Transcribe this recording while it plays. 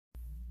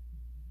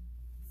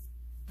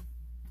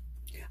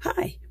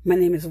Hi, my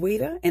name is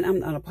Weta, and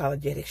I'm an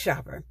unapologetic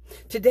shopper.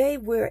 Today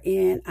we're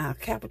in our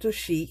Capital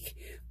Chic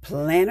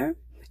planner.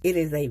 It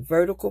is a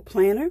vertical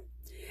planner,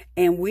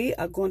 and we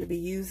are going to be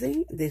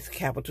using this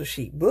Capital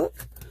Chic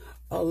book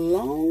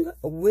along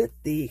with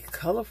the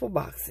colorful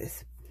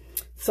boxes.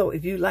 So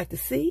if you'd like to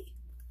see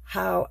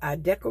how I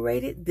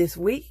decorated this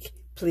week,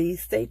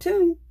 please stay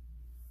tuned.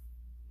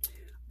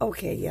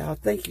 Okay, y'all,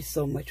 thank you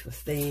so much for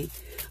staying.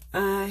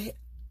 I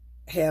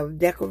have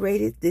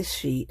decorated this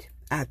sheet.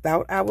 I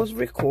thought I was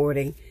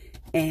recording,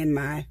 and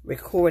my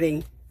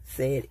recording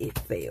said it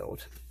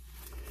failed.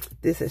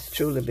 This has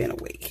truly been a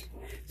week.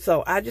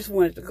 So I just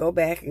wanted to go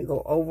back and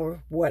go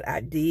over what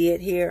I did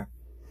here.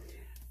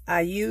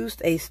 I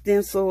used a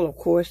stencil, of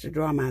course, to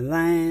draw my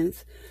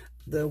lines.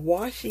 The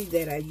washi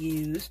that I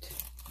used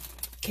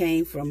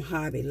came from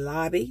Hobby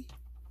Lobby,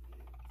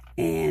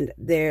 and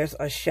there's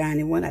a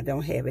shiny one. I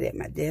don't have it at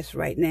my desk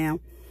right now,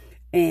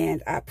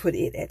 and I put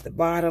it at the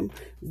bottom.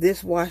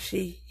 This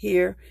washi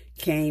here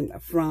came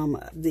from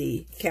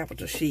the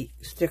Capital Chic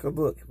sticker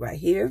book right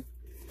here,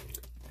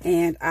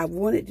 and I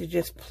wanted to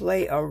just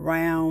play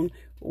around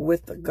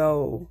with the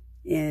gold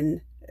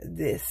in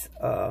this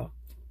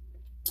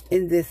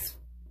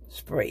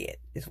spread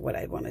is what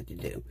I wanted to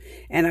do.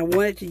 And I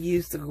wanted to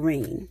use the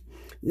green.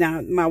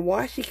 Now my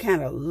washi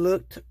kind of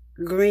looked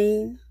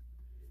green.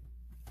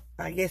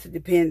 I guess it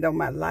depended on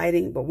my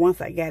lighting, but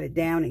once I got it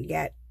down and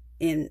got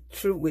in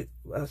true with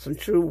some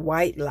true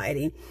white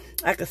lighting,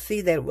 I could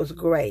see that it was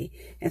gray.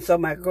 And so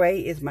my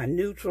gray is my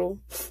neutral.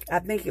 I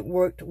think it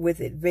worked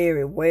with it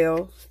very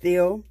well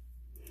still,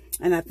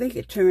 and I think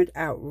it turned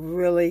out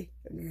really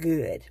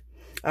good.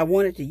 I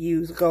wanted to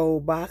use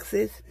gold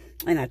boxes,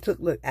 and I took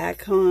little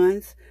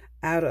icons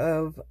out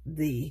of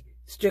the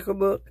sticker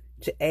book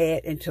to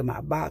add into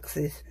my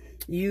boxes.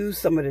 Use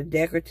some of the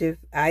decorative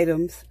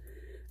items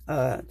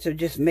to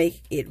just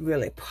make it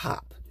really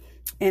pop.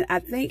 And I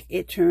think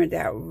it turned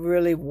out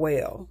really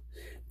well.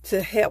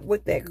 To help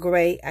with that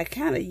gray, I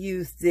kind of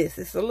used this.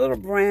 It's a little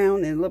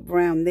brown and a little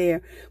brown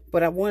there,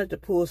 but I wanted to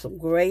pull some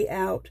gray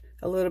out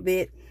a little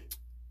bit,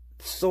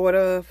 sort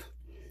of.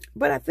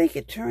 But I think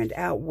it turned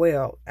out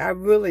well. I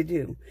really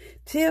do.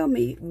 Tell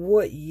me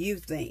what you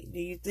think.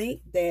 Do you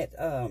think that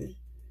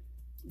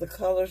the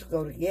colors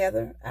go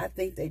together? I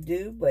think they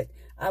do, but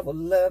I would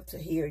love to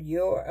hear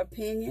your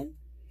opinion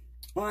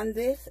on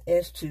this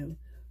as to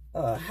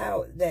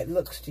how that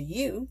looks to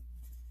you.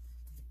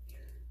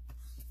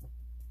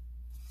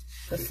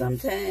 Because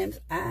sometimes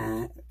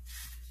I'm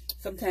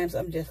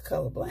just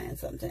colorblind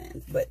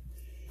sometimes, but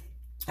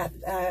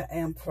I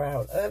am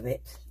proud of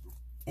it,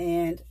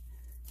 and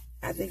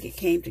I think it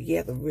came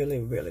together really,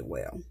 really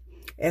well.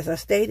 As I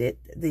stated,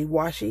 the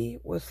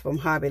washi was from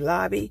Hobby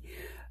Lobby.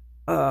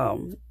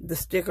 The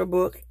sticker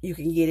book, you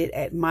can get it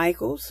at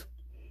Michael's,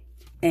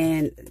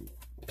 and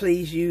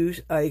please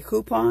use a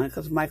coupon,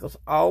 because Michael's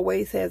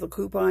always has a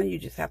coupon. You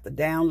just have to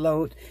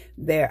download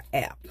their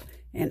app.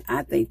 And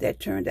I think that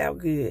turned out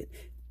good.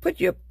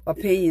 Put your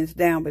opinions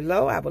down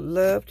below. I would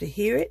love to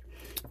hear it.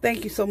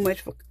 Thank you so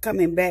much for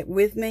coming back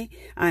with me.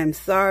 I'm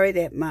sorry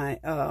that my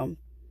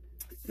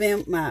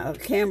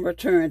camera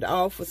turned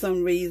off for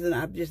some reason.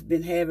 I've just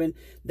been having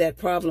that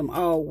problem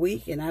all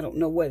week, and I don't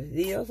know what it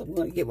is. I'm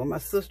going to get with my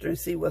sister and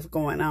see what's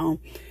going on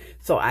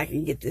so I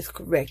can get this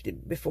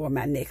corrected before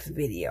my next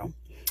video.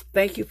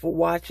 Thank you for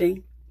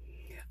watching.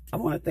 I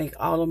want to thank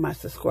all of my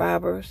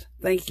subscribers.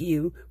 Thank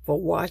you for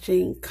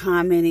watching,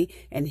 commenting,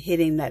 and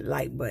hitting that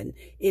like button.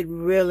 It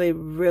really,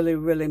 really,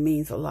 really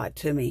means a lot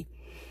to me.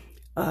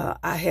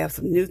 I have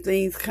some new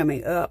things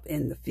coming up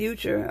in the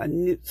future,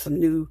 some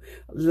new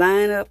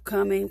lineup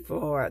coming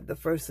for the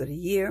first of the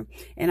year,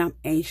 and I'm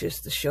anxious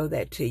to show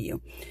that to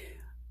you.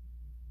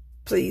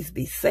 Please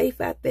be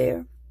safe out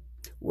there.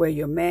 Wear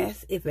your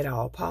mask if at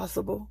all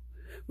possible.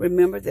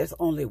 Remember, there's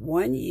only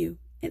one you,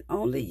 and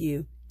only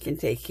you can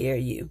take care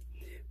of you.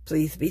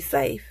 Please be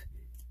safe.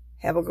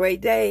 Have a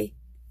great day.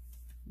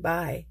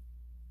 Bye.